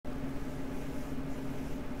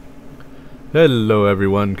Hello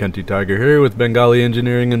everyone, Kenty Tiger here with Bengali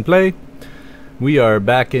Engineering and Play. We are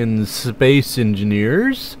back in Space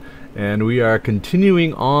Engineers, and we are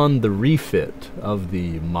continuing on the refit of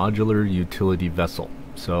the modular utility vessel.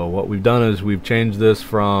 So what we've done is we've changed this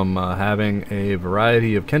from having a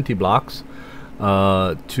variety of Kenty blocks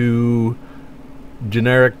to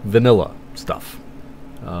generic vanilla stuff.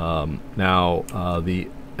 The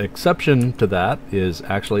exception to that is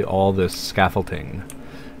actually all this scaffolding.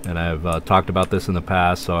 And I've talked about this in the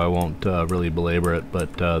past, so I won't really belabor it,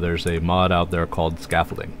 but there's a mod out there called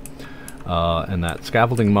scaffolding. And that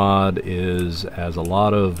scaffolding mod is, as a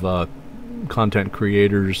lot of content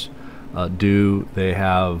creators do, they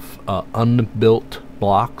have unbuilt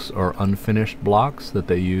blocks or unfinished blocks that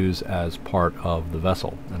they use as part of the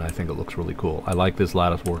vessel. And I think it looks really cool. I like this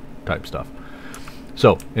lattice work type stuff.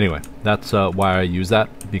 So anyway, that's why I use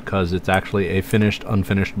that, because it's actually a finished,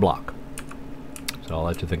 unfinished block. So I'll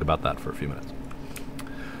let you think about that for a few minutes.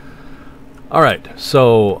 All right,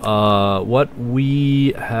 so what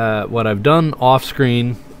I've done off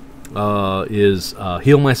screen is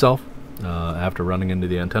heal myself after running into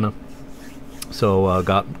the antenna. So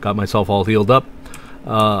got myself all healed up.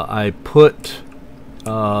 I put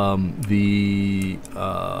the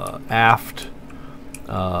aft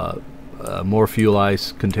more fuel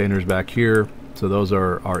ice containers back here, so those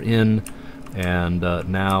are in, and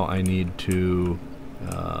now I need to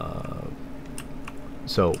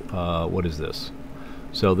what is this?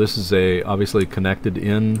 So this is obviously connected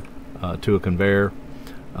in to a conveyor.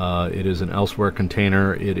 It is an elsewhere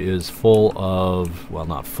container. It is full of, well,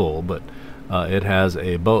 not full, but it has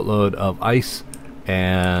a boatload of ice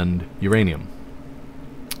and uranium.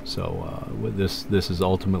 So this is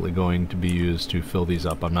ultimately going to be used to fill these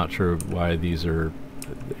up. I'm not sure why these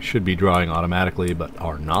should be drawing automatically, but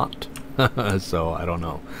are not. So I don't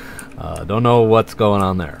know. Don't know what's going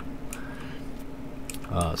on there.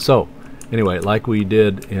 So anyway, like we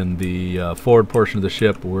did in the forward portion of the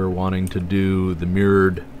ship, we're wanting to do the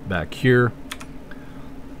mirrored back here.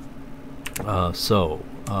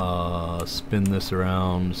 Spin this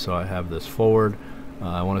around so I have this forward.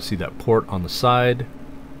 I want to see that port on the side,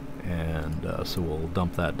 and so we'll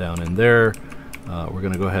dump that down in there. We're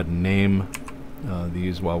going to go ahead and name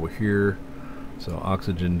these while we're here. So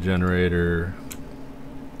oxygen generator.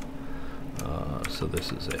 So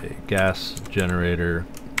this is a gas generator.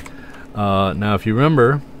 Now if you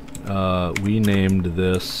remember, we named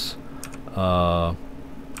this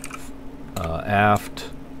aft.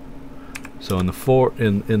 So in the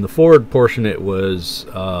forward portion it was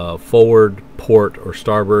forward port or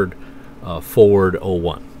starboard forward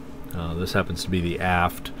 01. This happens to be the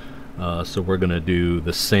aft, so we're going to do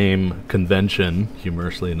the same convention,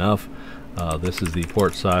 humorously enough. This is the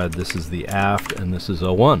port side, this is the aft, and this is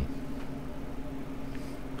 01.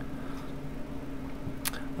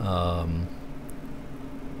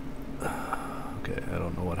 Okay, I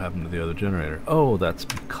don't know what happened to the other generator. Oh, that's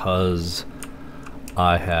because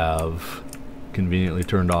I have conveniently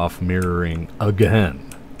turned off mirroring again.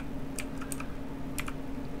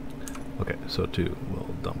 Okay, so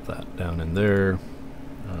we'll dump that down in there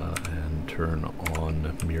and turn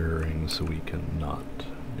on mirroring so we can not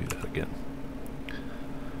do that again.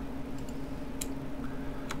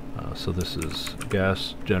 So this is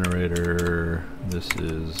gas generator. This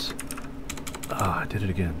is I did it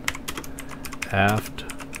again. Aft,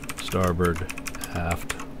 starboard,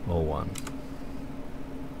 aft, 01.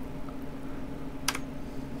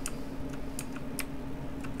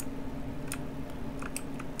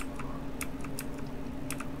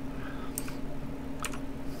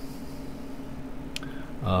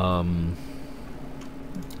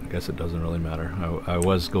 I guess it doesn't really matter. I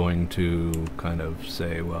was going to kind of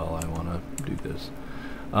say, well, I want to do this.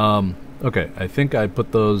 Okay, I think I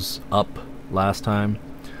put those up last time.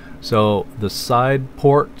 So the side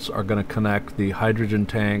ports are going to connect the hydrogen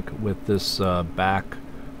tank with this back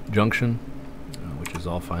junction, which is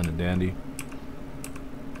all fine and dandy.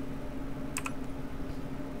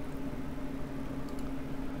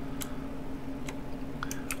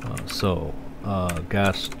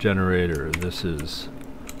 Gas generator, this is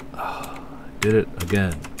did it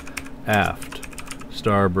again. Aft,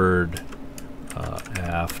 starboard,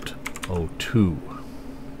 aft, 02.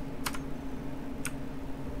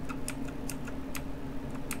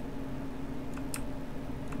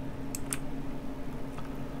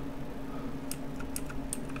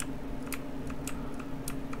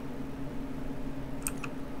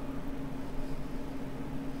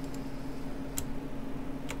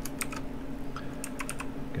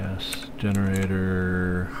 Gas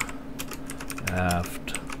generator,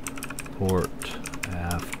 aft, port,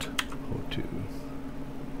 aft, 02.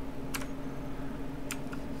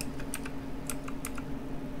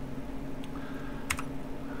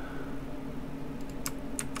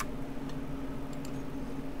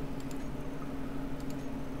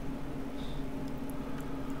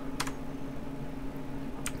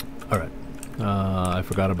 Alright, I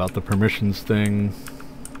forgot about the permissions thing.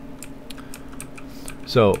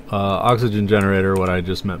 So, oxygen generator, what I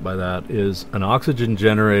just meant by that is an oxygen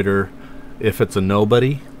generator, if it's a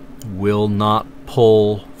nobody, will not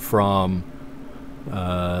pull from,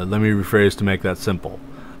 let me rephrase to make that simple.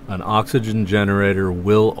 An oxygen generator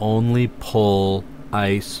will only pull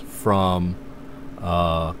ice from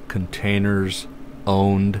containers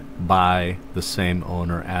owned by the same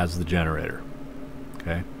owner as the generator.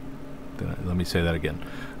 Okay? Let me say that again.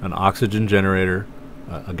 An oxygen generator,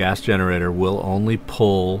 a gas generator, will only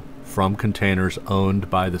pull from containers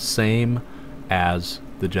owned by the same as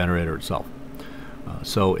the generator itself.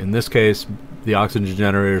 So in this case, the oxygen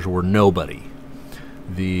generators were nobody.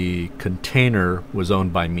 The container was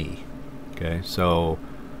owned by me. Okay, so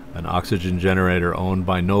an oxygen generator owned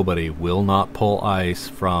by nobody will not pull ice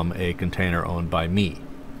from a container owned by me.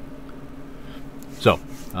 So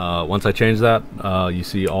once I change that, you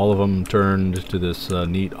see all of them turned to this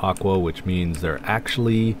neat aqua, which means they're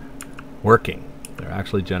actually working. They're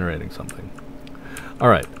actually generating something.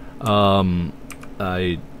 Alright,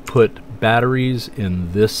 I put batteries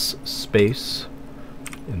in this space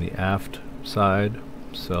in the aft side,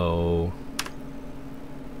 so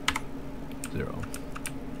 0.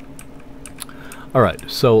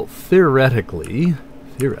 Alright, so theoretically,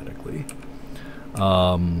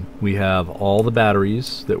 we have all the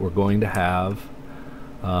batteries that we're going to have.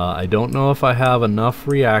 I don't know if I have enough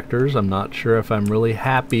reactors. I'm not sure if I'm really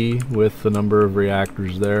happy with the number of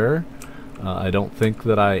reactors there. I don't think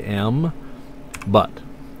that I am, but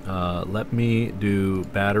let me do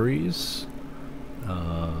batteries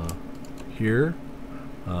here,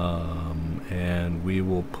 and we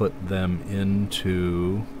will put them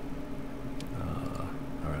into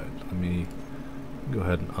alright, let me go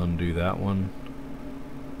ahead and undo that one.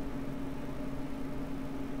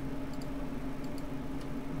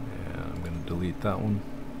 Yeah, I'm going to delete that one.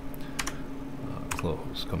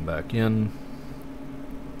 Close, come back in.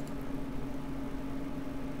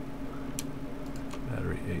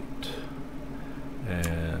 Battery 8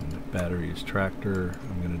 and batteries tractor.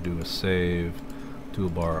 I'm going to do a save,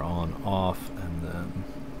 toolbar on off, and then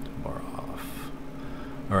toolbar off.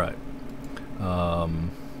 Alright.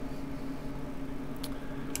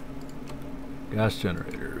 Gas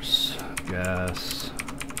generators. Gas.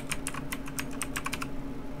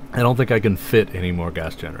 I don't think I can fit any more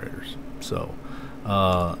gas generators. So,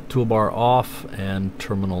 toolbar off and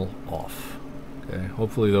terminal off. Okay,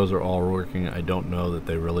 hopefully those are all working. I don't know that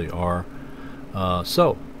they really are.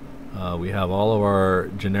 We have all of our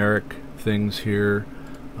generic things here.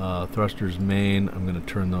 Thrusters main, I'm going to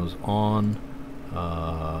turn those on.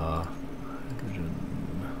 Hydrogen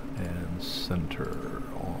and center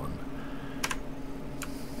on.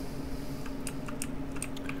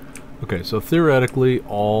 Okay, so theoretically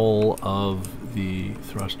all of the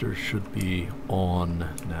thrusters should be on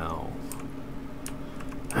now.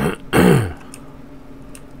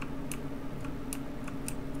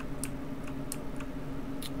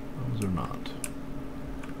 Those are not.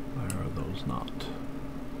 Why are those not?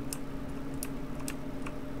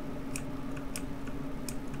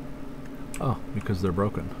 Oh, because they're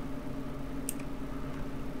broken.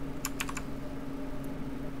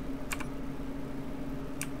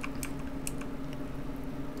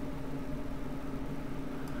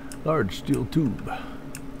 Large steel tube.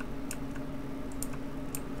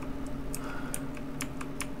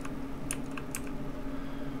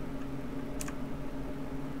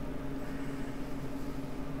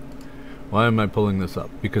 Why am I pulling this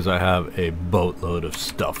up? Because I have a boatload of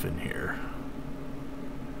stuff in here.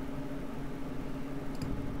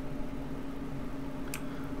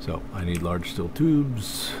 So I need large steel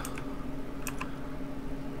tubes.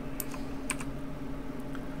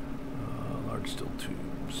 Large steel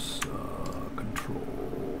tubes. Control.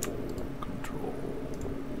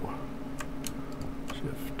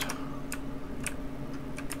 Shift.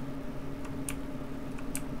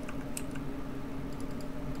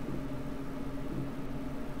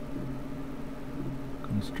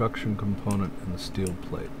 Construction component and the steel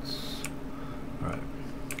plates. Alright.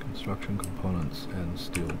 Construction components and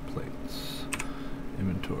steel plates.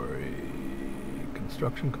 Inventory.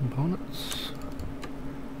 Construction components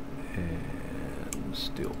and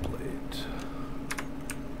steel plate.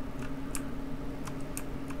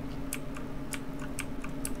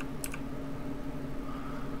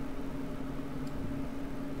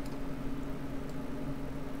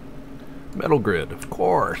 Metal grid, of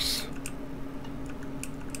course.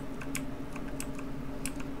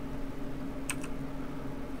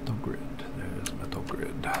 Metal grid, there's metal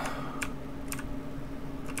grid.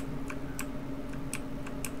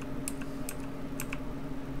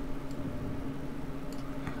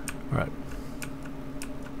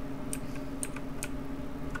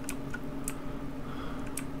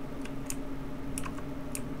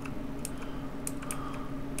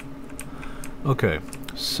 Okay,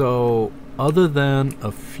 so other than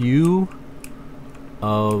a few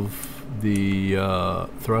of the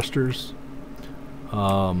thrusters,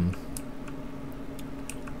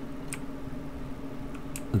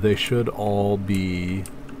 they should all be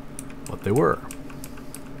what they were,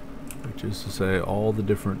 which is to say all the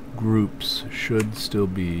different groups should still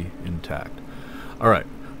be intact. Alright,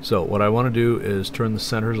 so what I want to do is turn the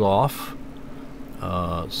centers off.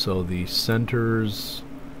 So the centers,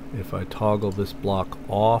 if I toggle this block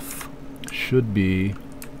off, should be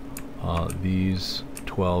these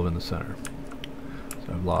 12 in the center.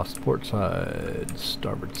 So I've lost port side,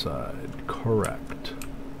 starboard side, correct.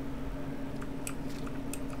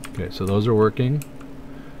 Okay, so those are working.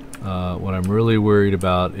 What I'm really worried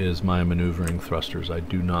about is my maneuvering thrusters. I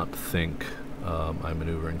do not think my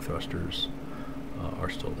maneuvering thrusters are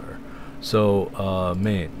still there. So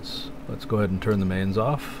mains. Let's go ahead and turn the mains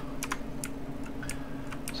off.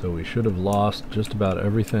 So we should have lost just about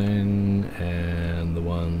everything, and the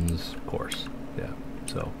ones, of course, yeah.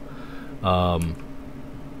 So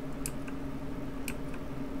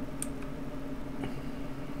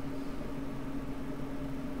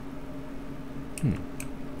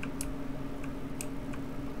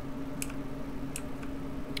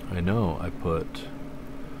I know I put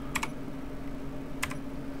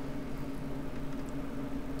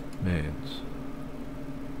mains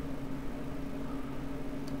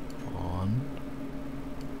on,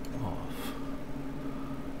 off.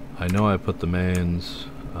 I know I put the mains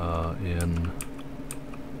in.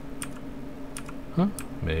 Huh?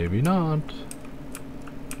 Maybe not.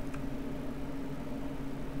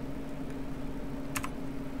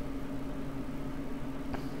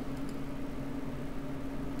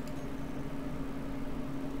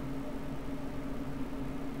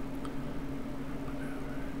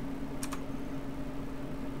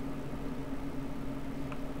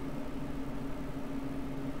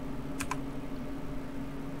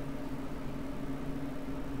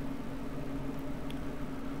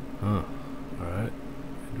 Huh. Alright.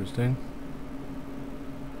 Interesting.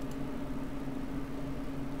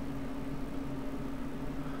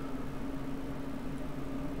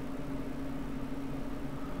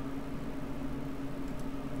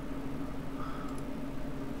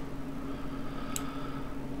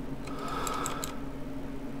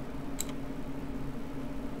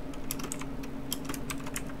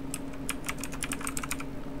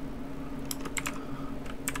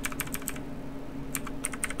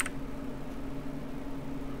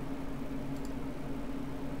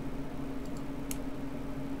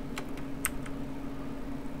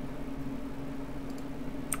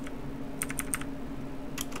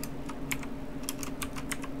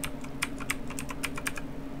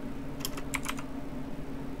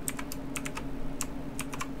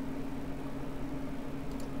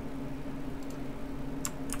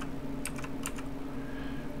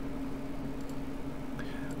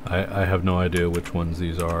 I have no idea which ones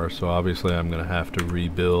these are, so obviously I'm going to have to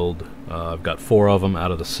rebuild. I've got 4 of them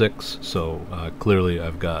out of the 6, so clearly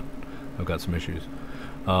I've got some issues.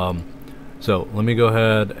 So let me go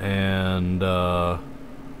ahead and okay,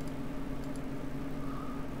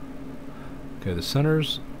 the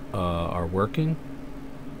centers are working.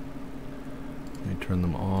 Let me turn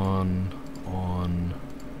them on,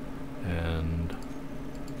 and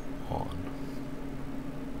on.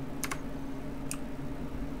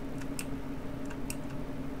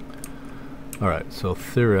 Alright, so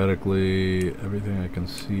theoretically everything I can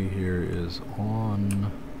see here is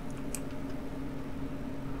on.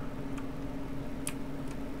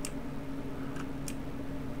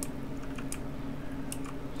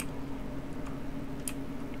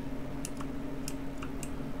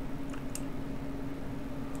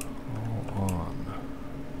 All on.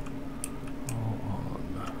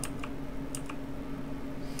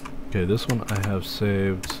 Okay, this one I have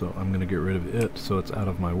saved, so I'm going to get rid of it so it's out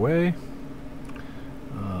of my way.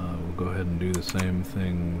 We'll go ahead and do the same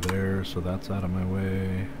thing there, so that's out of my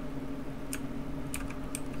way.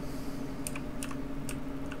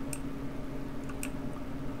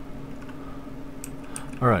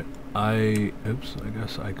 Alright, oops, I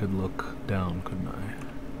guess I could look down, couldn't I?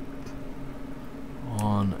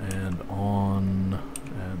 On and on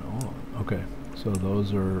and on. Okay, so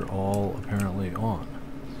those are all apparently on.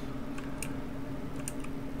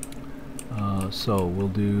 So we'll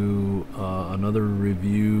do another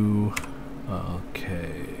review.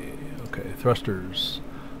 Okay, thrusters,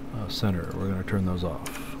 center, we're going to turn those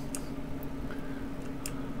off.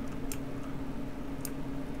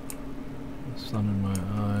 Sun in my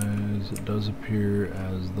eyes, it does appear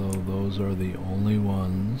as though those are the only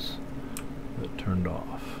ones that turned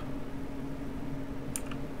off.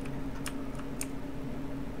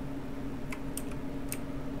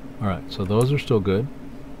 Alright, so those are still good.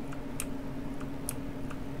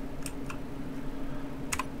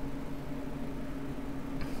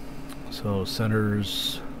 So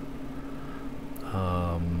centers,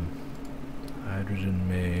 hydrogen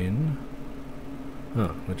main,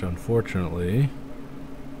 which unfortunately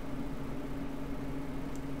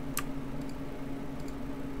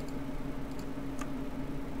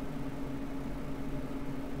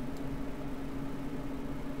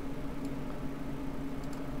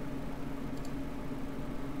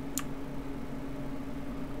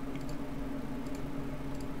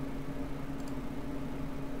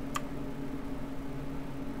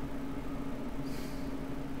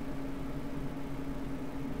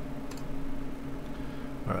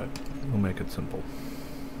alright, we'll make it simple.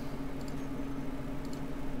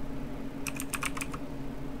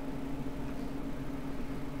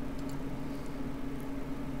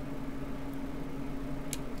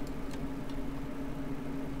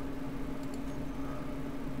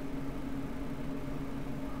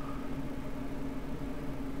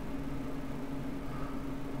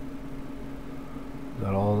 Is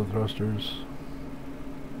that all the thrusters?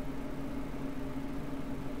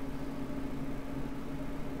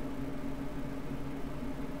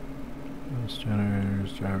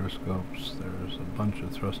 Generators, gyroscopes, there's a bunch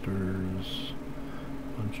of thrusters,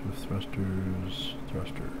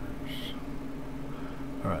 thrusters.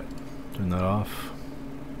 Alright, turn that off.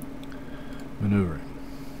 Maneuvering.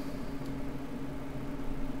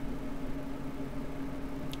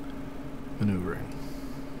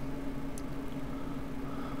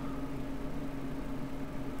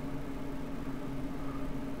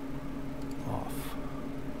 Off.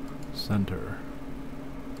 Center.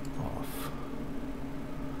 Off.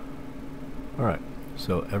 Alright,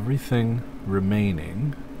 so everything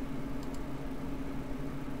remaining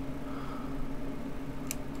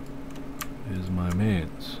is my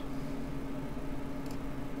mains.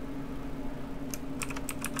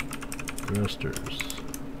 Thrusters,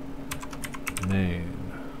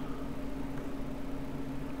 main,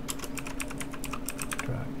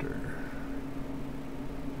 tractor,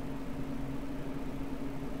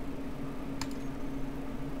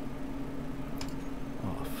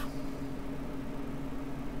 off.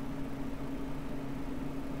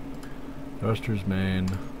 Thrusters, main,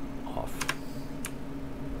 off.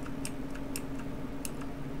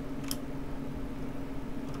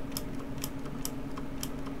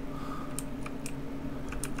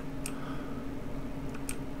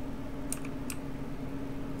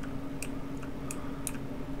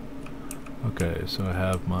 Okay, so I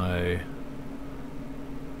have my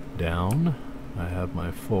down, I have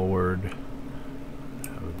my forward, I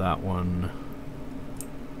have that one.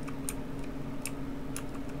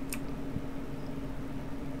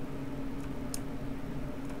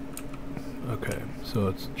 Okay, so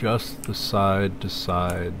it's just the side to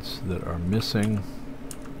sides that are missing,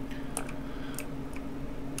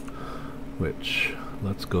 which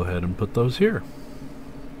let's go ahead and put those here.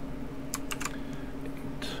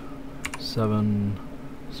 7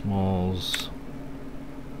 smalls,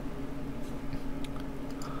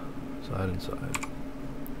 side and side.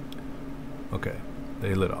 Okay,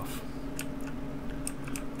 they lit off.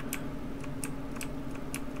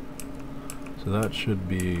 So that should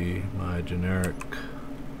be my generic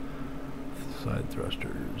side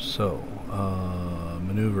thrusters. So,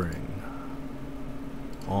 maneuvering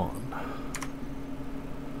on.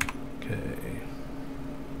 Okay.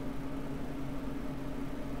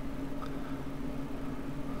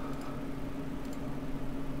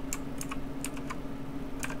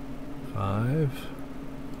 Five,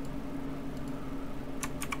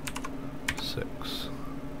 6.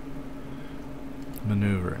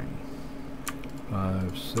 Maneuvering.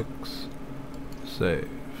 5, 6. Save.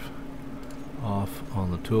 Off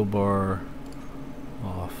on the toolbar.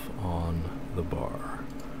 Off on the bar.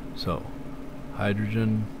 So,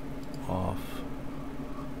 hydrogen off.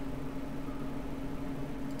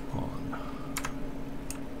 On.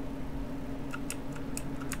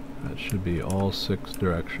 That should be all 6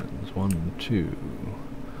 directions. 1, 2.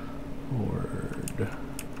 Forward.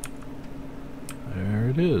 There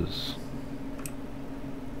it is.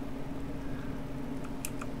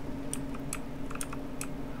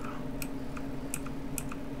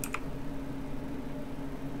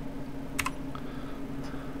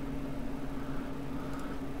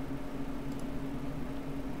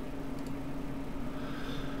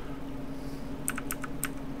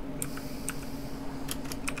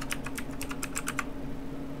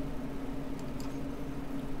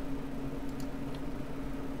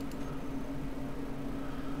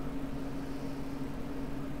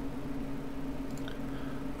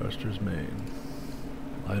 Thrusters main,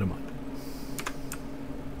 light them up.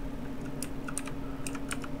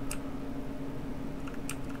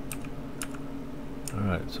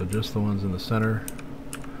 Alright, so just the ones in the center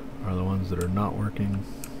are the ones that are not working.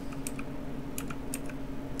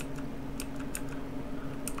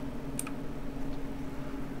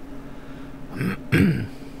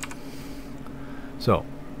 So,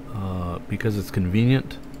 because it's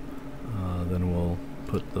convenient, then we'll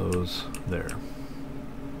put those there.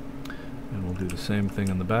 And we'll do the same thing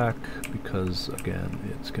in the back because, again,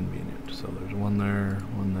 it's convenient. So there's one there,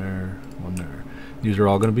 one there, one there. These are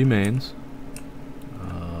all going to be mains.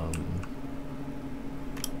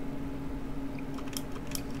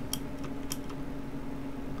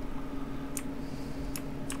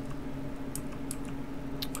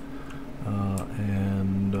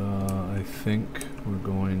 I think we're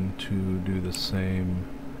going to do the same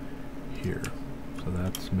here. So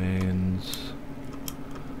that's mains.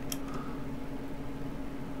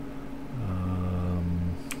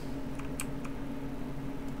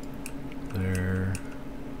 There.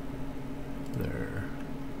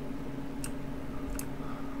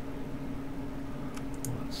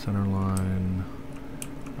 Center line.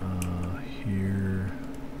 Here.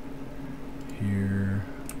 Here.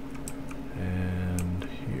 And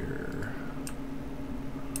here.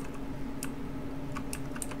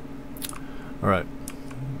 Alright.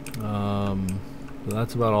 So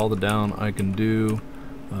that's about all the down I can do.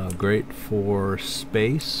 Great for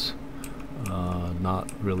space.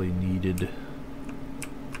 Not really needed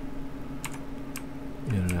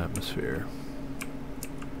in an atmosphere.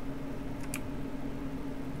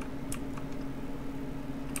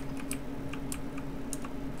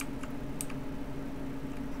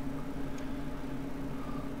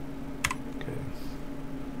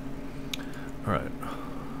 Alright,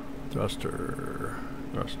 thruster.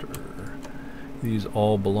 These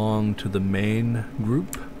all belong to the main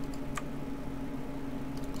group.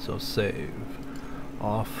 So save,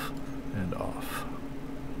 off, and off.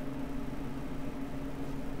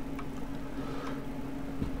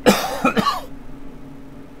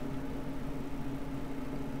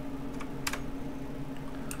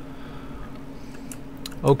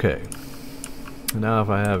 Okay, now if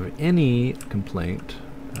I have any complaint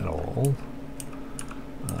at all,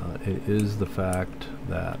 it is the fact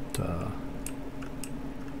that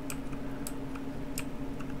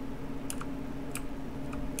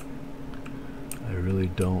I really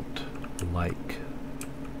don't like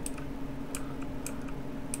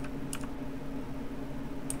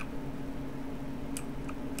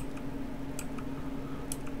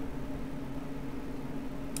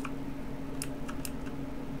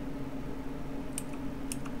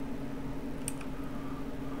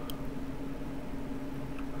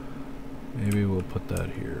maybe we'll put that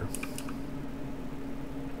here.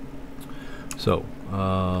 So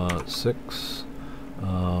 6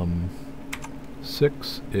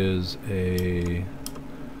 is a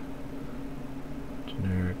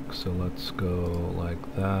generic, so let's go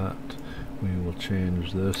like that. We will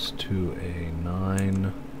change this to a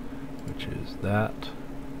 9, which is that,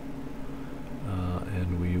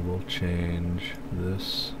 and we will change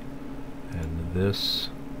this and this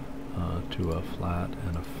to a flat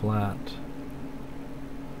and a flat.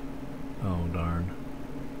 Oh darn.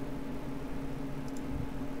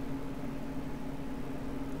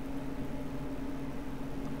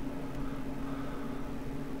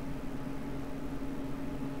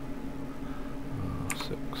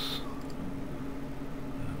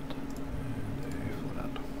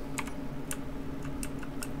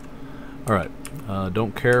 Alright,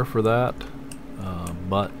 don't care for that,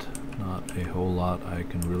 but not a whole lot I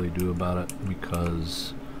can really do about it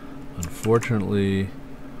because unfortunately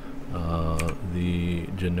the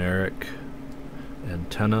generic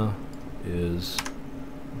antenna is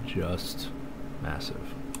just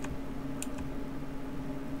massive.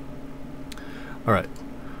 Alright,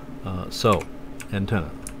 so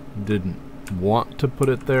antenna. Didn't want to put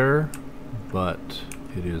it there, but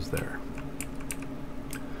it is there.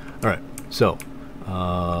 Alright, so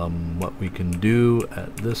what we can do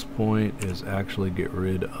at this point is actually get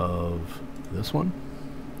rid of this one.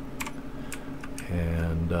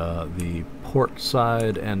 And the port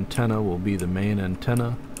side antenna will be the main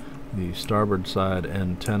antenna. The starboard side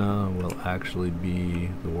antenna will actually be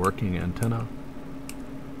the working antenna.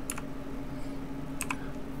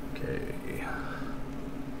 Okay.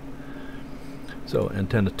 So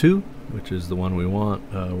antenna 2, which is the one we want,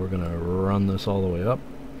 we're going to run this all the way up.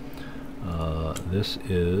 This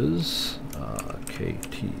is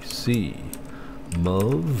KTC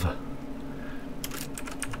MOV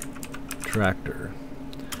tractor,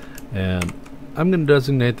 and I'm going to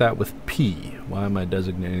designate that with P, Why am I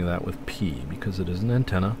designating that with P? Because it is an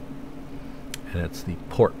antenna, and it's the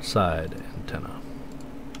port side antenna.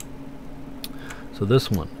 So this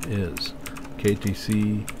one is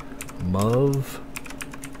KTC MOV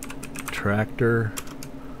tractor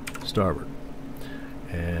starboard,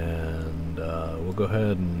 and we'll go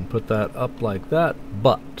ahead and put that up like that,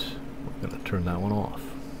 but we're going to turn that one off.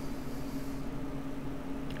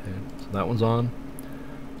 Okay, so that one's on,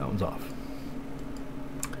 that one's off.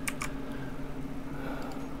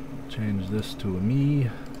 Change this to a me,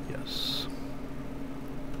 yes.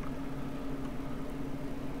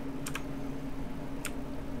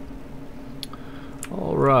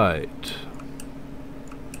 All right.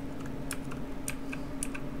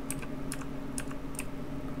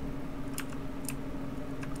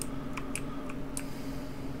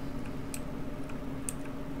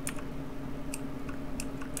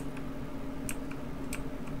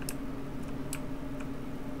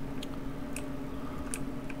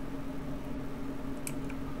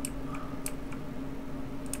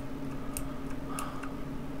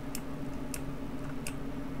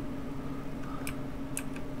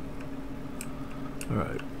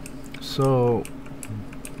 Alright, so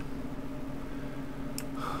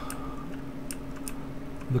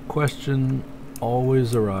the question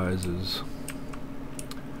always arises,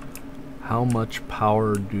 how much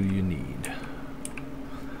power do you need?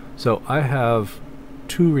 So I have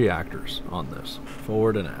two reactors on this,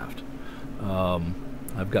 forward and aft.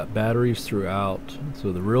 I've got batteries throughout,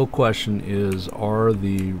 so the real question is, are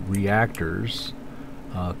the reactors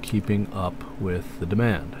keeping up with the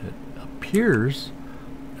demand? It appears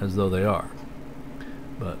as though they are.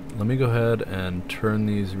 But let me go ahead and turn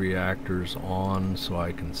these reactors on so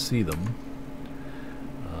I can see them.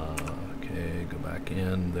 Okay, go back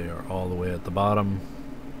in. They are all the way at the bottom.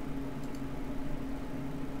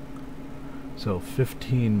 So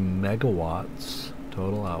 15 megawatts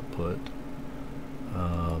total output.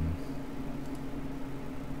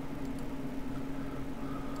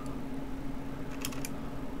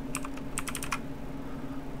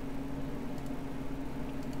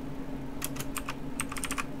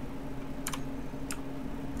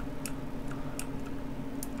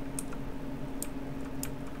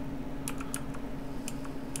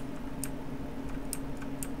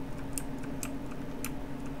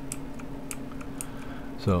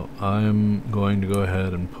 So I'm going to go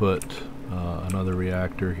ahead and put another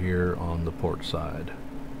reactor here on the port side.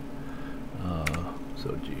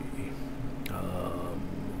 So G,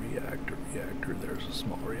 reactor, there's a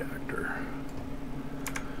small reactor.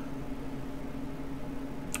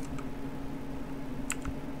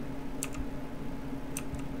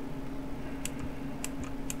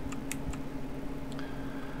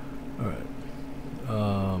 All right.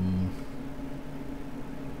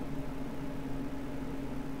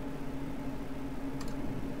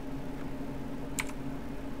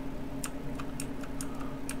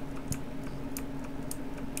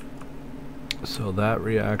 So that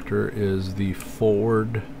reactor is the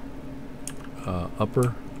forward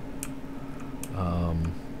upper,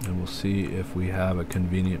 and we'll see if we have a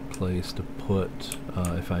convenient place to put,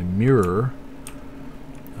 if I mirror,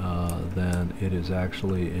 then it is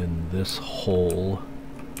actually in this hole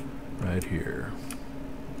right here.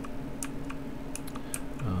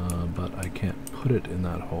 But I can't put it in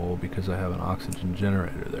that hole because I have an oxygen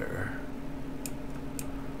generator there.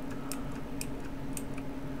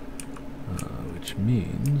 Which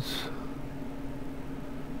means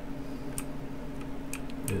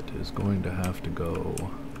it is going to have to go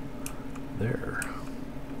there.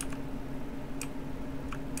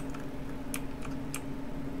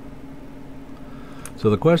 So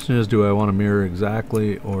the question is, do I want to mirror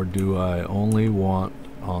exactly, or do I only want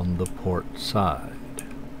on the port side?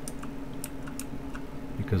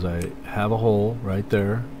 Because I have a hole right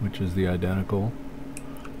there, which is the identical,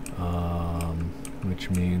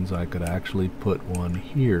 which means I could actually put one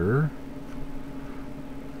here.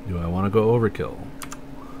 Do I want to go overkill?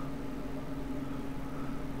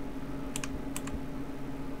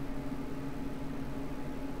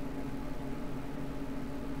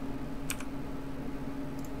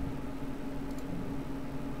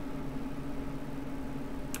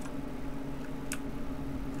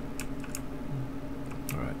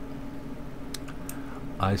 All right.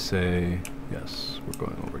 I say yes, we're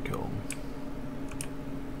going overkill.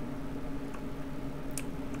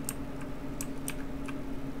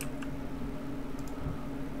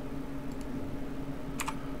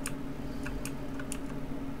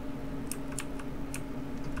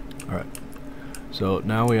 Alright, so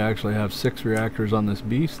now we actually have 6 reactors on this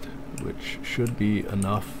beast, which should be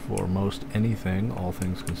enough for most anything, all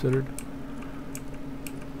things considered.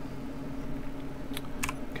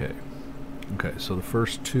 Okay. Okay, so the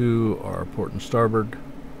first two are port and starboard.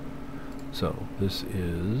 So this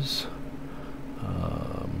is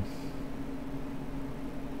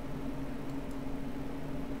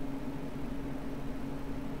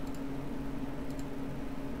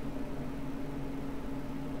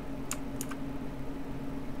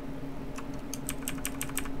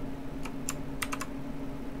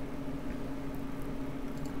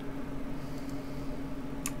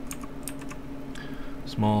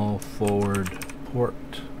small forward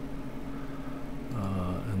port,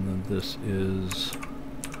 and then this is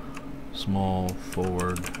small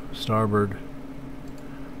forward starboard,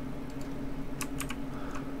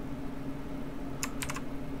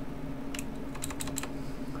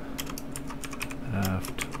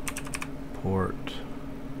 aft port,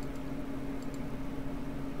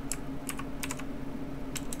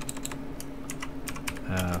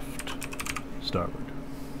 aft starboard.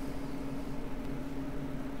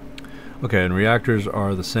 Okay, and reactors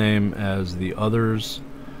are the same as the others,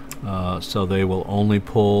 so they will only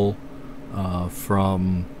pull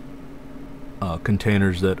from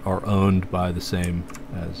containers that are owned by the same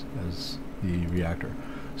as the reactor.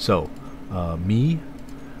 So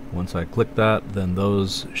once I click that, then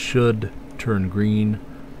those should turn green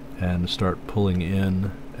and start pulling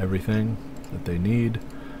in everything that they need.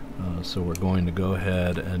 So we're going to go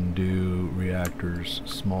ahead and do reactors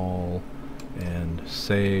small and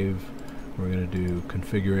save. We're going to do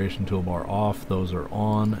configuration toolbar off. Those are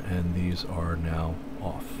on, and these are now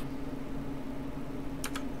off.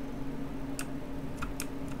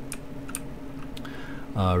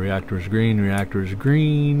 Reactor is green, reactor is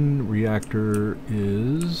green, reactor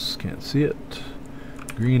is, can't see it,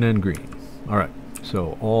 green and green. Alright,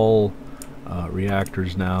 so all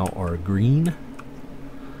reactors now are green,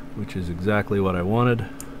 which is exactly what I wanted.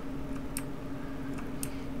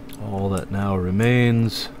 All that now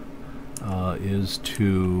remains is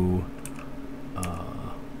to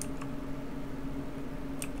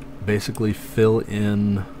basically fill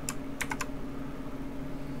in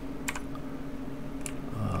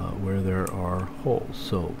where there are holes.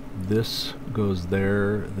 So this goes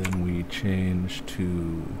there, then we change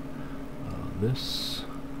to this,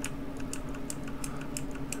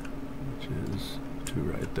 which is to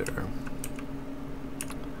right there.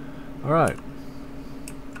 Alright.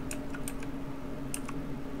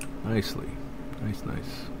 Nicely. Nice,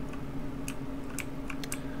 nice.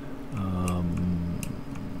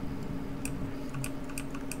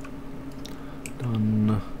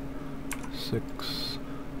 Done. 6.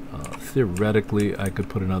 Theoretically, I could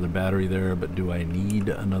put another battery there, but do I need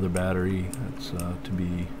another battery? That's left to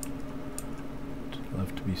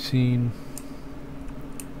be seen.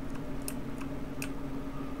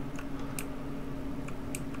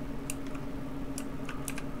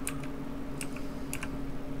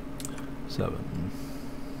 Seven.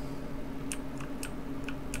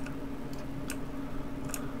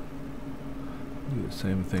 Do the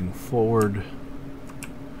same thing forward,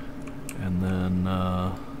 and then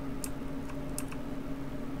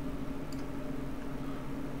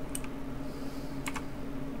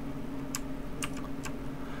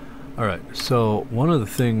alright, so one of the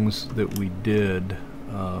things that we did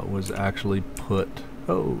was actually put,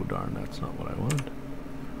 oh darn, that's not what I wanted.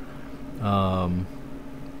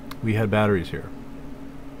 We had batteries here.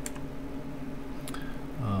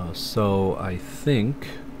 So I think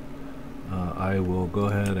I will go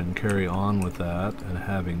ahead and carry on with that, and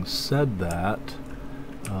having said that,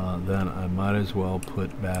 then I might as well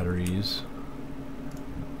put batteries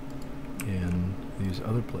in these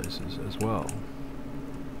other places as well,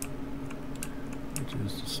 which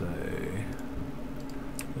is to say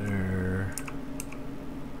there,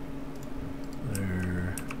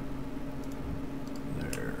 there,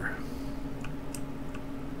 there.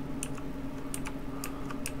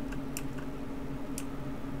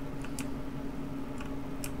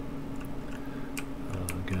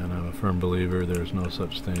 Again, I'm a firm believer there's no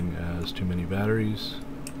such thing as too many batteries.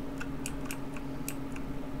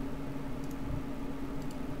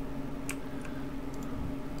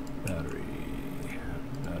 Battery,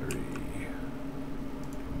 battery,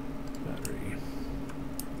 battery.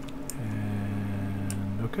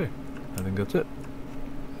 And okay, I think that's it.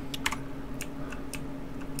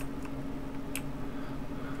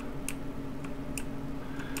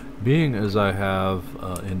 Being as I have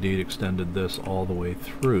indeed extended this all the way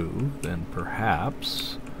through, then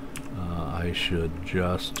perhaps I should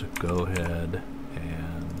just go ahead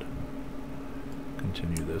and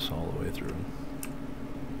continue this all the way through.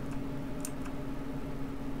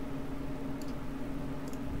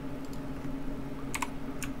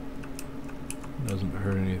 Doesn't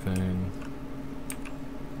hurt anything.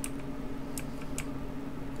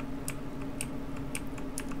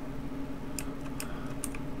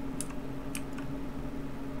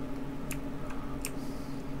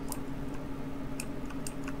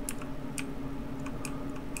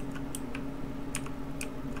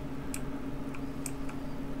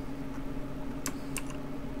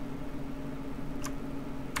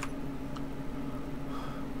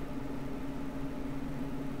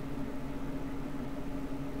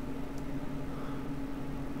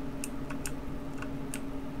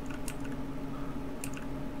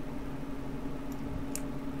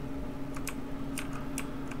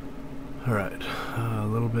 Alright, a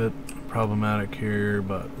little bit problematic here,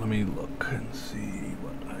 but let me look and see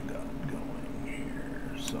what I got going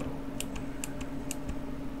here. So,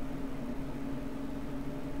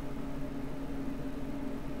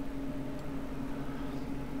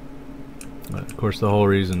 of course, the whole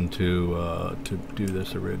reason to do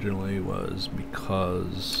this originally was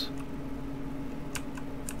because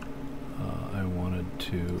I wanted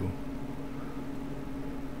to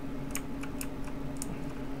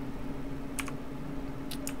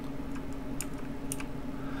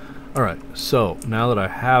Alright, so now that I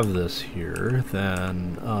have this here,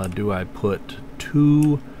 then do I put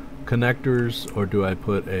two connectors or do I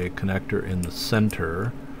put a connector in the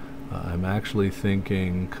center? I'm actually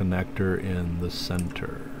thinking connector in the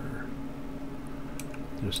center.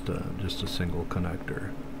 Just a single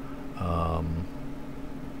connector.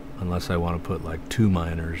 Unless I want to put like two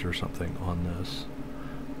miners or something on this.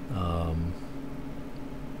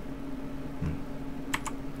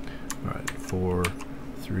 Alright, 4,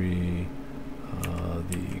 3,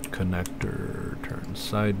 the connector turns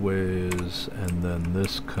sideways, and then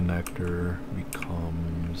this connector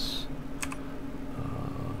becomes,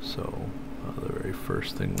 the very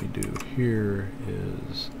first thing we do here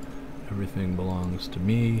is everything belongs to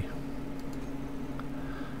me.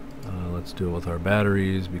 Let's deal with our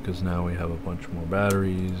batteries, because now we have a bunch more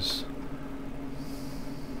batteries.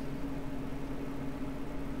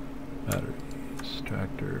 Batteries,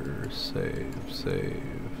 tractor, save,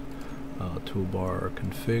 toolbar,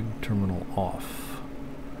 config, terminal off.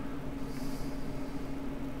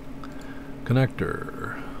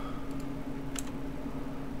 Connector,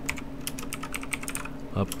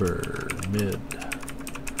 upper, mid,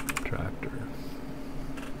 tractor.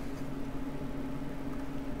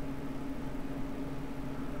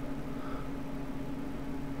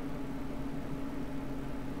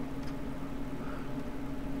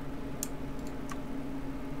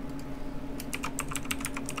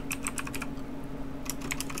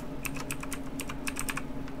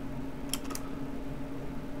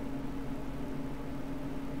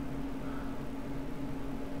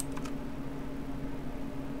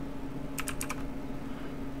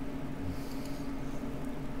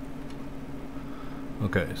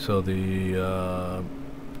 Okay, so the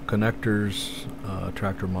connectors,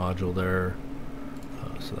 tractor module there,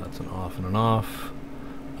 so that's an off and an off,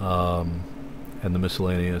 and the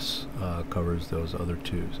miscellaneous covers those other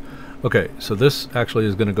twos. Okay, so this actually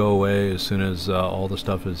is going to go away as soon as all the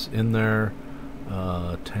stuff is in there.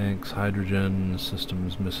 Tanks, hydrogen,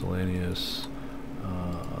 systems, miscellaneous.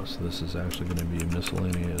 So this is actually going to be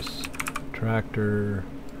miscellaneous tractor.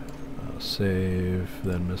 Save,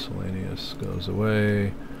 then miscellaneous goes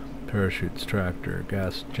away. Parachutes, tractor,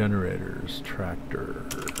 gas generators, tractor.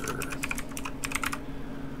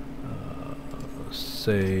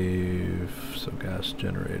 Save, so gas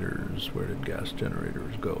generators, where did gas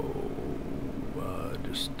generators go?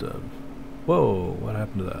 Whoa, what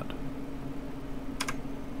happened to that?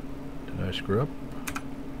 Did I screw up?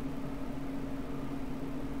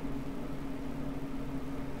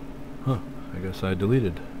 Huh, I guess I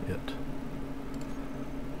deleted it.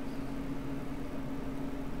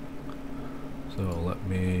 So let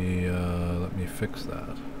me fix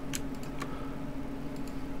that.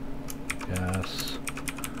 Gas,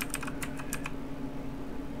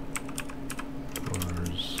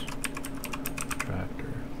 doors,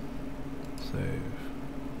 tractor, save.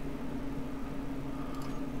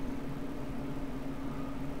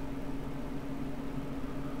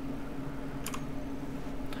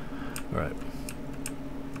 All right.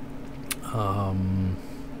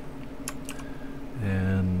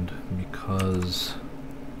 And because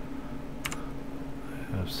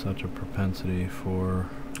I have such a propensity for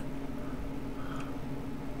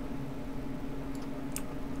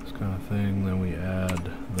this kind of thing, then we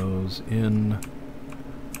add those in.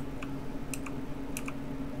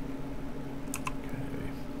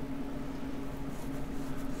 Okay.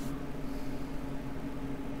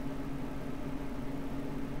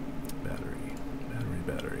 Battery.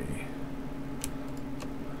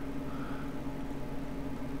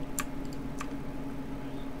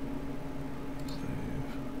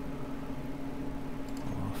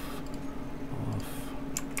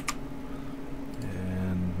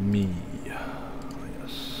 Me,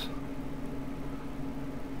 yes.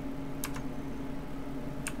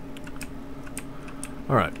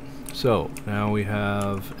 Alright, so now we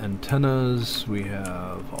have antennas, we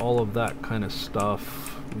have all of that kind of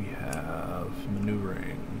stuff, we have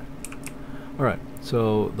maneuvering. Alright,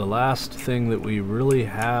 so the last thing that we really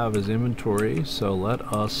have is inventory, so let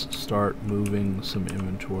us start moving some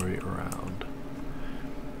inventory around.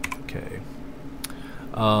 Okay.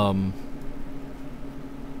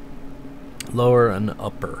 lower and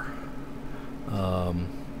upper.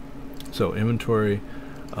 So inventory,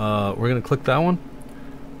 we're going to click that one.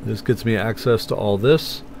 This gets me access to all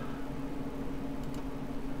this.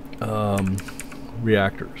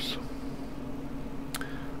 Reactors.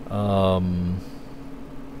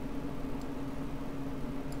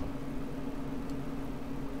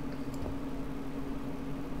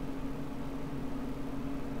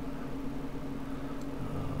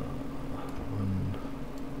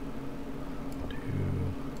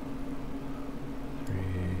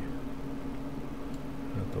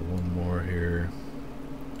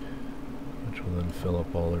 Fill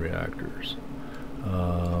up all the reactors.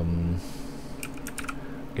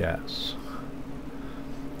 Gas.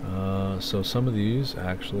 So some of these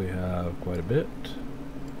actually have quite a bit.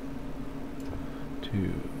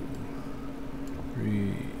 2,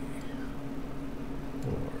 3,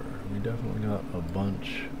 4. We definitely got a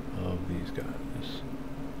bunch of these guys.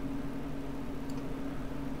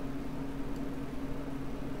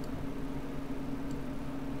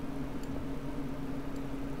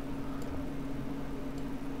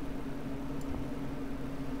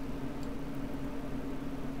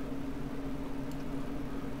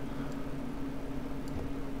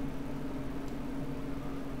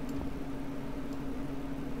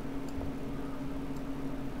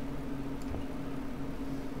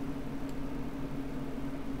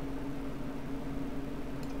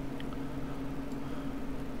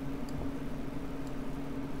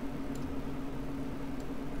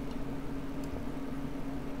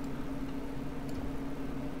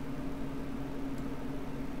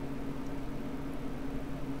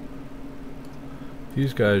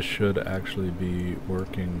 These guys should actually be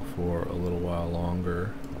working for a little while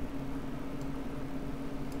longer.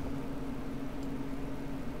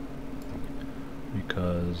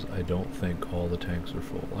 Because I don't think all the tanks are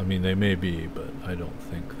full. I mean, they may be, but I don't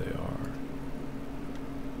think they are.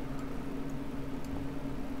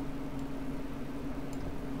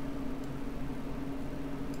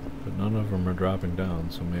 But none of them are dropping down,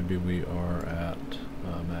 so maybe we are at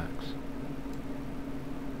max.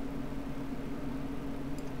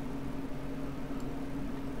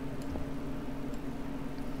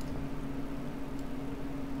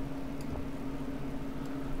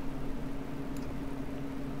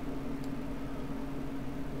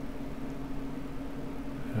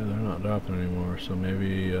 Dropping anymore, so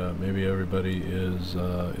maybe maybe everybody is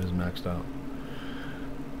maxed out.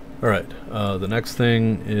 All right, the next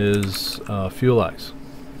thing is fuel ice.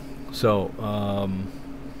 So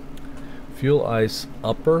fuel ice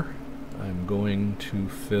upper, I'm going to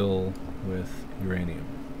fill with uranium.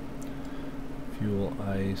 Fuel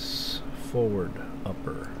ice forward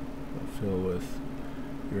upper, I'll fill with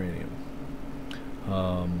uranium.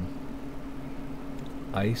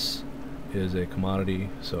 Ice is a commodity,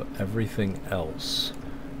 so everything else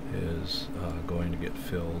is going to get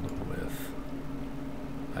filled with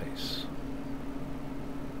ice.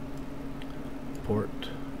 Port,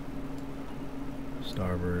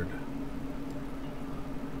 starboard,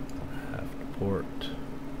 aft port,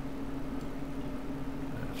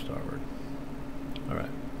 aft starboard. Alright.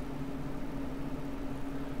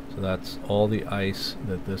 So that's all the ice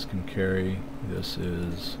that this can carry. This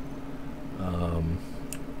is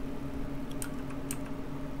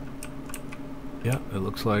yeah, it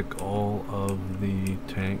looks like all of the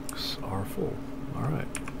tanks are full. Alright.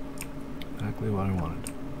 Exactly what I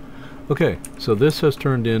wanted. Okay, so this has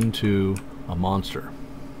turned into a monster.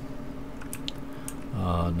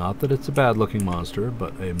 Not that it's a bad looking monster,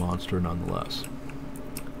 but a monster nonetheless.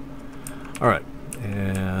 Alright,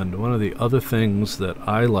 and one of the other things that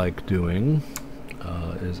I like doing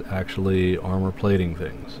is actually armor plating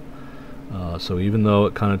things. So even though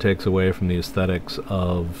it kind of takes away from the aesthetics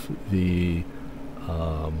of the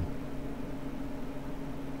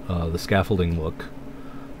scaffolding look,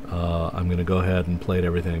 I'm going to go ahead and plate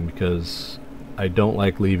everything because I don't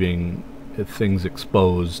like leaving things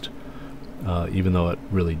exposed, even though it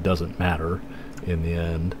really doesn't matter in the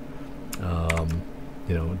end.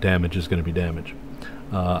 You know, damage is going to be damage.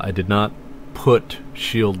 I did not put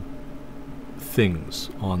shield things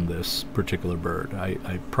on this particular bird.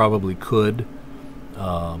 I probably could,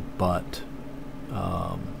 but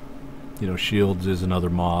you know, shields is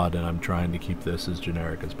another mod, and I'm trying to keep this as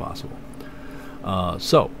generic as possible.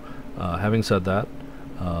 Having said that,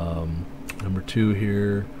 number 2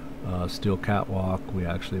 here, steel catwalk. We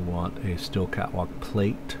actually want a steel catwalk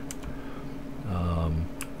plate.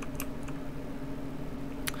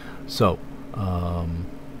 So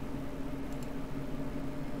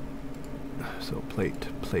plate.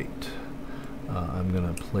 I'm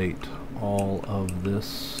gonna plate all of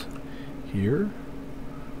this here.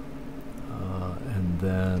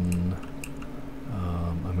 then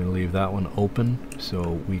I'm going to leave that one open so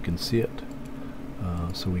we can see it,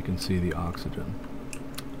 so we can see the oxygen.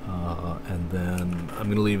 And then I'm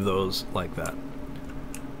going to leave those like that.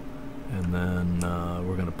 And then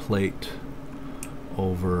we're going to plate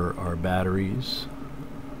over our batteries.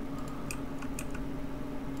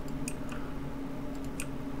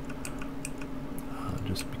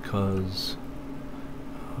 Just because,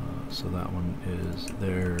 so that one is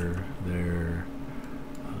there, there,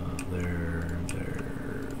 there,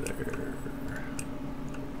 there, there.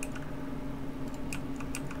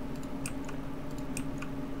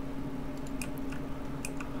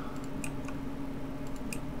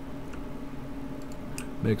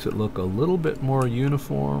 Makes it look a little bit more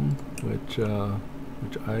uniform, which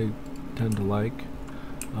I tend to like.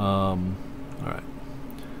 All right.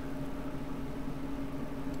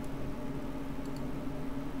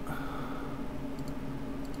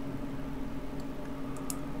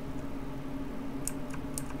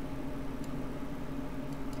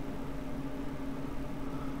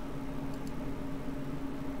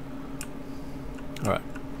 All right.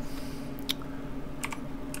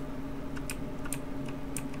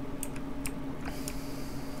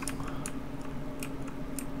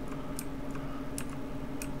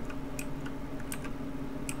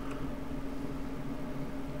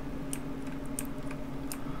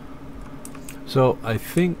 So I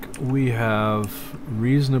think we have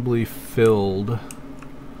reasonably filled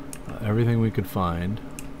everything we could find.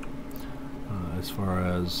 As far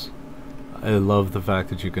as, I love the fact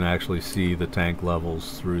that you can actually see the tank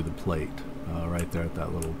levels through the plate right there at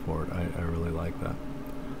that little port. I really like that.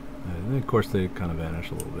 And of course they kind of vanish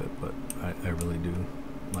a little bit, but I really do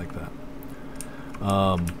like that.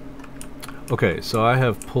 Okay, so I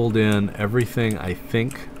have pulled in everything I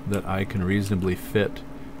think that I can reasonably fit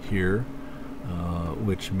here.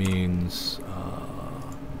 Which means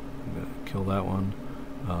I'm going to kill that one,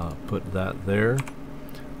 put that there.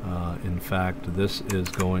 In fact, this is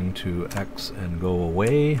going to X and go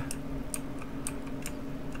away.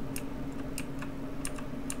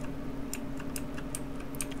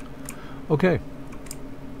 Okay,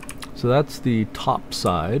 so that's the top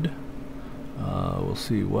side. We'll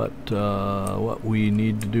see what we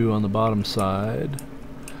need to do on the bottom side.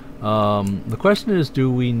 The question is,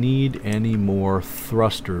 do we need any more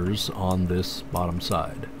thrusters on this bottom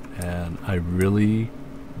side? And I really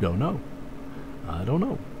don't know. I don't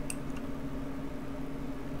know.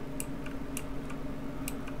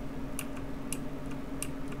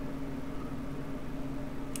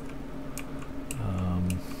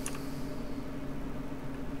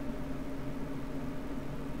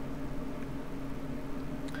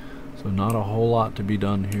 So not a whole lot to be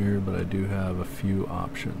done here, but I do have a few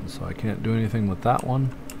options. So I can't do anything with that one.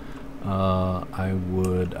 I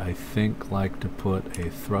would, I think, like to put a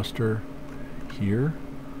thruster here.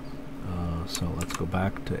 So let's go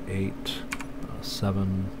back to 8,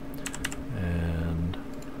 7, and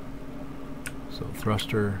so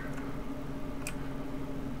thruster,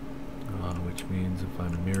 which means if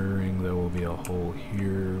I'm mirroring, there will be a hole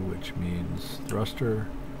here, which means thruster.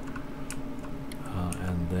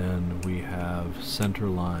 And then we have center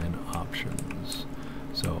line options.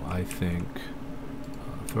 So I think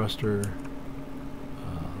thruster,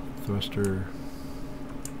 thruster,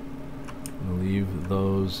 leave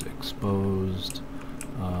those exposed.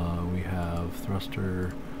 We have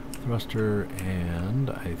thruster, thruster, and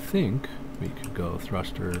I think we could go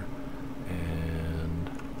thruster and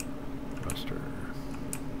thruster.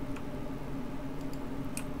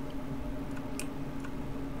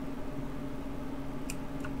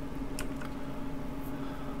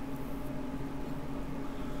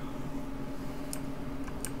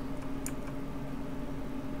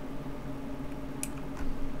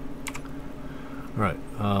 Right,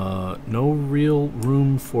 no real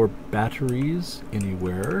room for batteries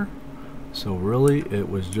anywhere, so really it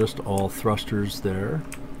was just all thrusters there.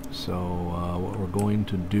 So what we're going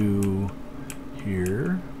to do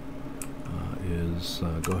here is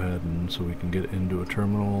go ahead and so we can get into a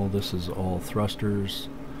terminal. This is all thrusters,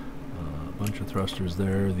 a bunch of thrusters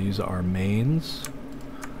there. These are mains,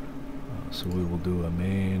 so we will do a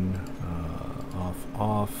main off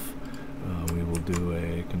off. We will do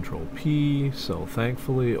a control P, so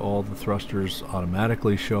thankfully all the thrusters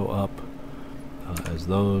automatically show up as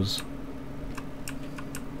those.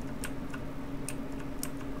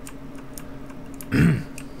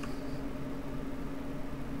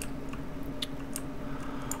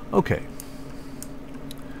 Okay,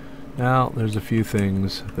 now there's a few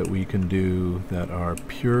things that we can do that are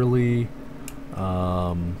purely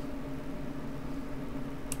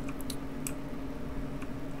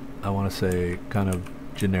I want to say kind of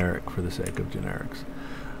generic for the sake of generics.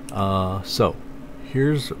 So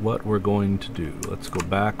here's what we're going to do. Let's go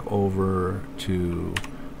back over to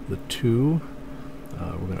the 2.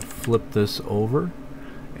 We're going to flip this over,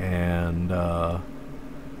 and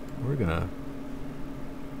we're going to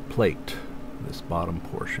plate this bottom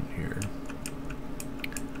portion here.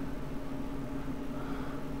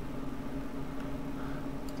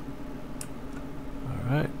 All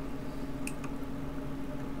right.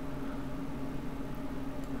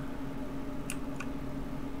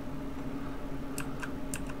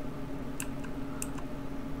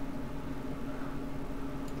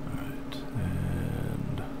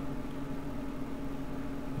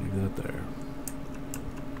 There.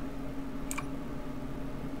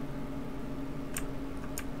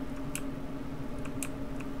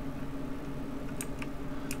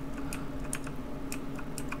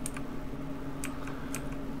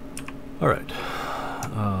 All right,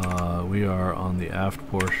 we are on the aft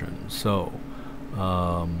portion. So,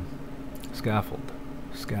 scaffold,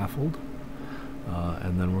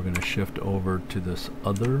 and then we're going to shift over to this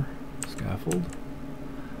other scaffold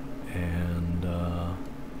and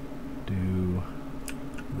do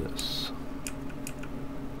this.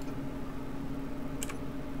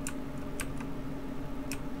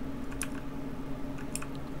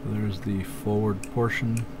 There's the forward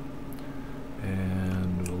portion,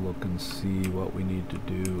 and we'll look and see what we need to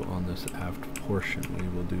do on this aft portion. We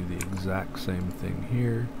will do the exact same thing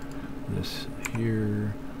here, this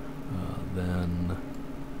here, then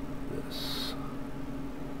this.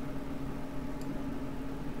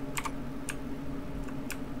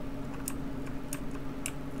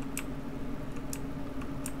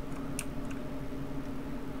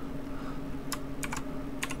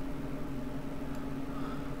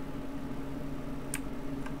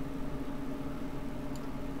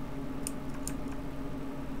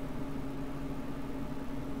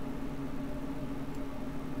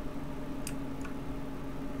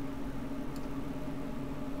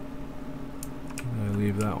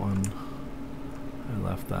 That one, I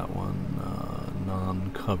left that one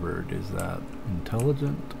non-covered. Is that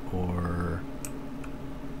intelligent or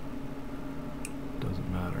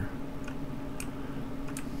doesn't matter?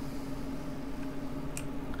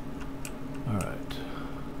 Alright,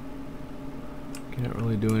 can't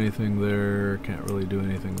really do anything there, can't really do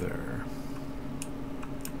anything there,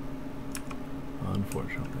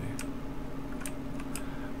 unfortunately.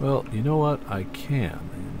 Well, you know what, I can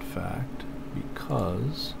in fact,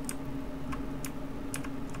 because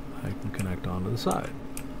I can connect onto the side.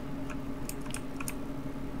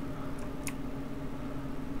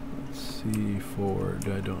 Let's see, forward.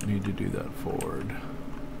 I don't need to do that forward.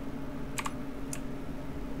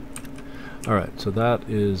 Alright, so that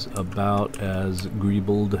is about as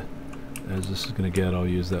greebled as this is going to get. I'll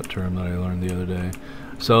use that term that I learned the other day.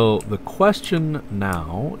 So the question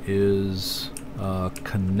now is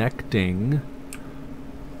connecting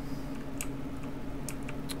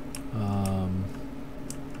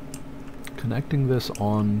this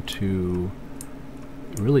onto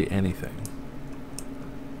really anything.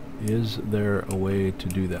 Is there a way to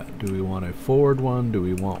do that? Do we want a forward one? Do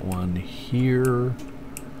we want one here?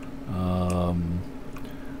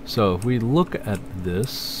 So if we look at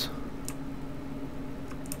this,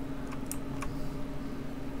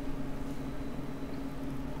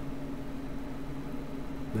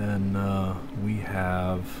 then we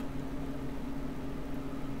have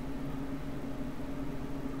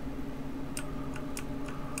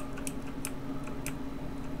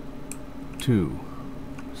two.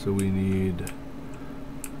 So we need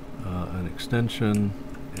an extension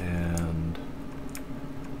and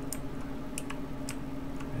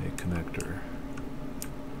a connector.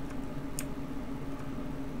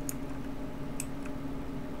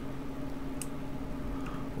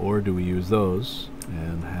 Or do we use those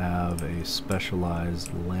and have a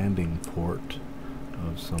specialized landing port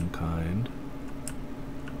of some kind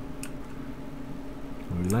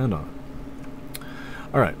when we land on it?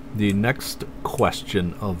 Alright, the next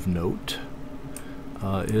question of note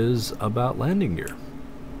is about landing gear.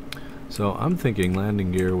 So I'm thinking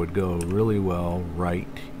landing gear would go really well right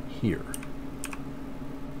here.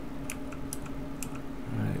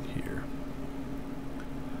 Right here.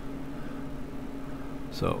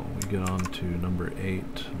 So we get on to number 8,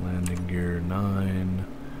 landing gear 9.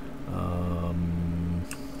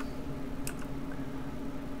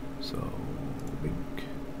 So bink,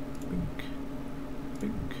 bink,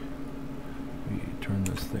 bink. We turn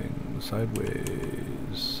this thing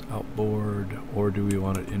sideways, outboard, or do we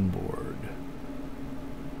want it inboard?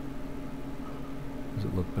 Does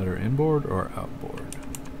it look better inboard or outboard?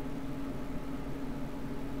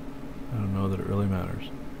 know that it really matters.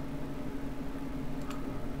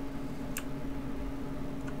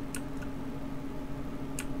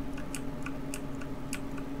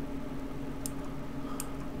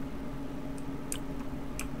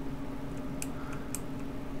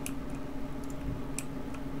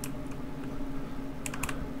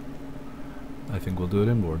 I think we'll do it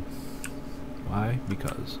inboard. Why?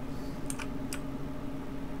 Because.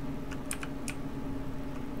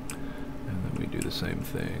 And then we do the same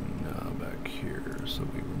thing back here. So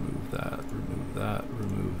we remove that, remove that,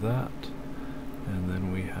 remove that. And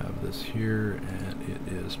then we have this here, and it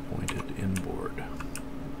is pointed inboard.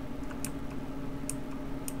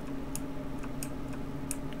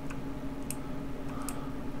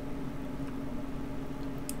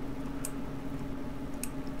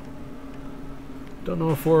 Don't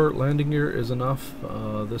know if 4 landing gear is enough.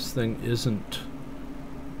 This thing isn't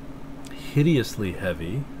hideously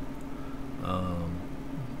heavy,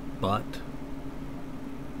 but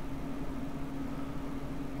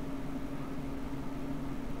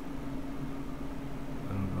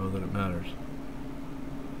I don't know that it matters.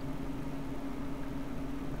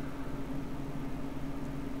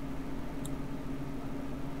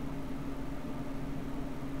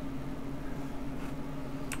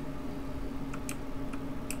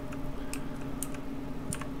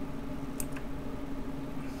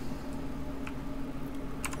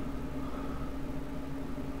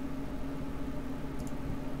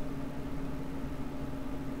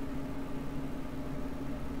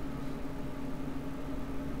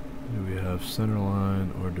 Center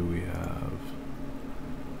line, or do we have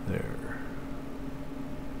there?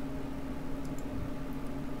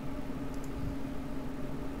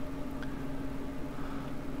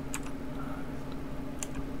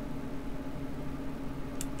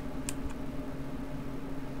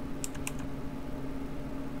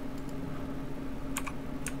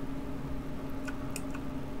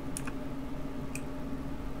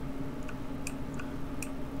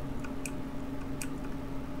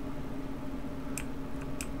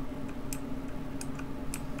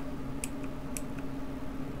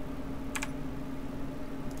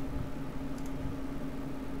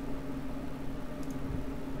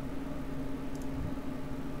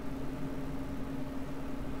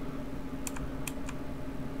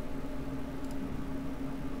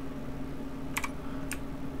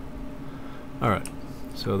 Alright,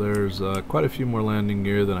 so there's quite a few more landing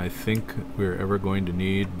gear than I think we're ever going to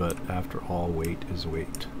need, but after all, weight is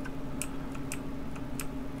weight.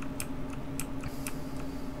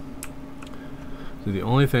 So the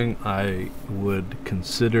only thing I would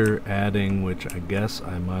consider adding, which I guess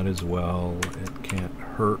I might as well, it can't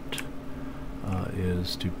hurt,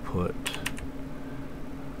 is to put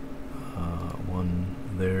one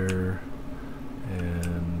there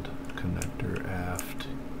and connector aft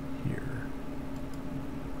here.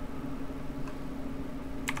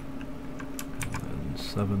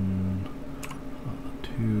 7,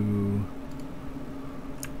 2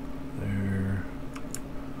 there,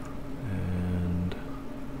 and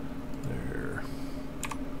there.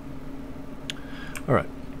 Alright,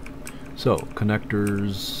 so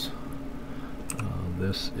connectors,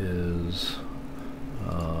 this is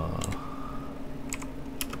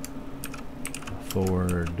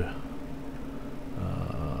forward,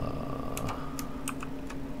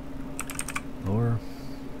 lower.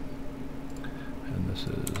 And this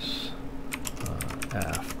is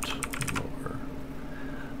aft lower.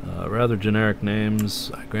 Rather generic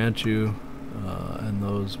names, I grant you, and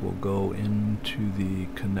those will go into the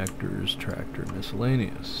connectors tractor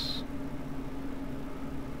miscellaneous.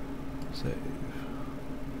 Save.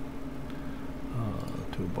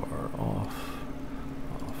 Toolbar off,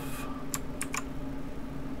 off.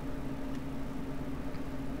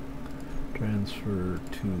 Transfer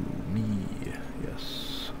to me,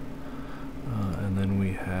 yes. And then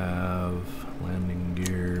we have landing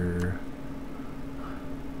gear,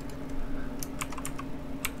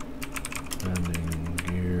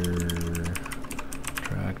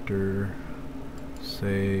 tractor,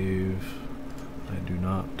 save. I do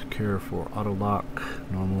not care for auto lock.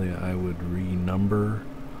 Normally I would renumber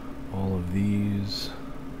all of these.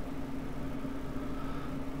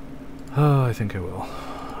 Oh, I think I will.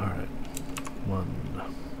 Alright. 1,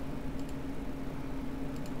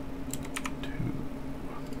 2,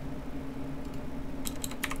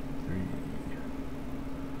 3,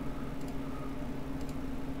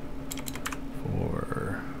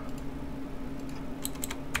 4,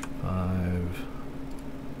 5,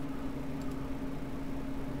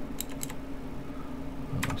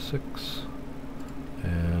 6,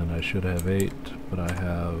 and I should have 8, but I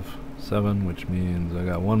have 7, which means I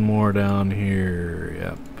got one more down here.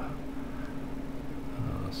 Yep.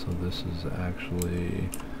 So this is actually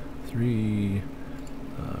 3,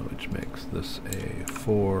 which makes this a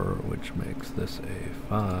 4, which makes this a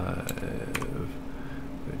 5,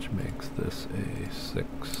 which makes this a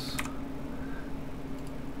 6,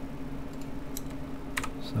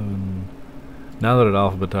 7. Now that it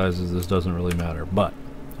alphabetizes, this doesn't really matter, but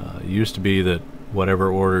it used to be that whatever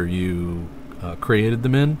order you created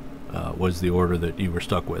them in was the order that you were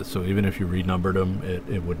stuck with. So even if you renumbered them,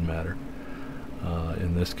 it wouldn't matter.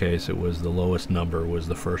 In this case, it was the lowest number was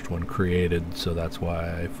the first one created, so that's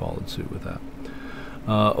why I followed suit with that.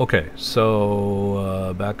 Okay,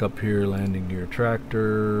 so back up here, landing gear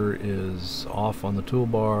tractor is off on the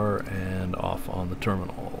toolbar and off on the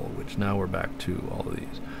terminal, which now we're back to all of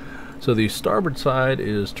these. So the starboard side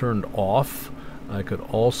is turned off. I could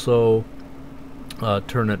also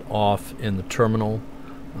turn it off in the terminal.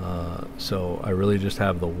 So I really just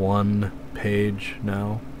have the one page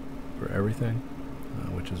now for everything,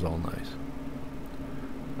 which is all nice.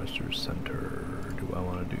 Thrusters center. Do I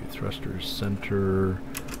want to do thrusters center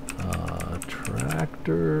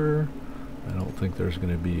tractor? I don't think there's going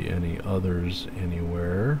to be any others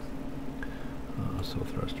anywhere. So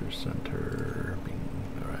thrusters center. Bing.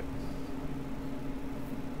 All right.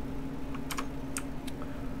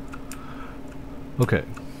 Okay.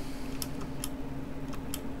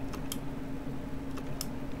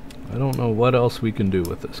 I don't know what else we can do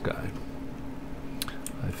with this guy.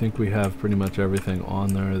 I think we have pretty much everything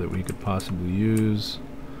on there that we could possibly use.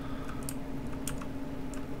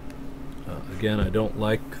 Again, I don't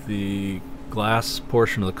like the glass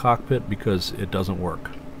portion of the cockpit because it doesn't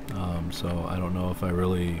work. So I don't know if I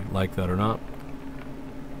really like that or not.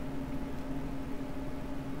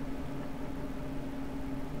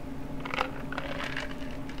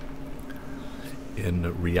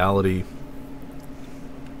 In reality,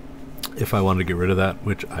 if I wanted to get rid of that,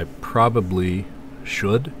 which I probably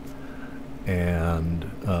should,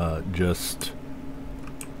 and just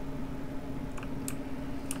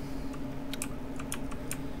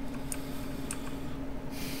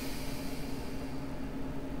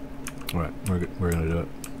alright, we're gonna do it.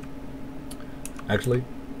 Actually,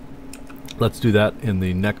 let's do that in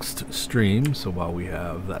the next stream. So while we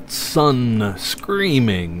have that sun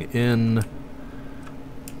screaming in.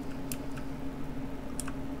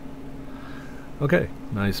 Okay,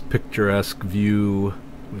 nice picturesque view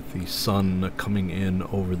with the sun coming in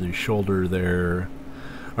over the shoulder there.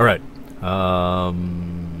 All right,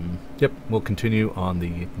 yep, we'll continue on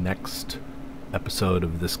the next episode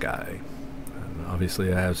of this guy. And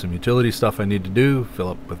obviously I have some utility stuff I need to do, fill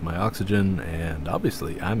up with my oxygen, and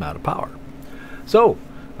obviously I'm out of power. So,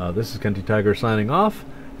 this is Kenty Tiger signing off,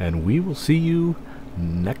 and we will see you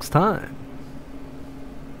next time.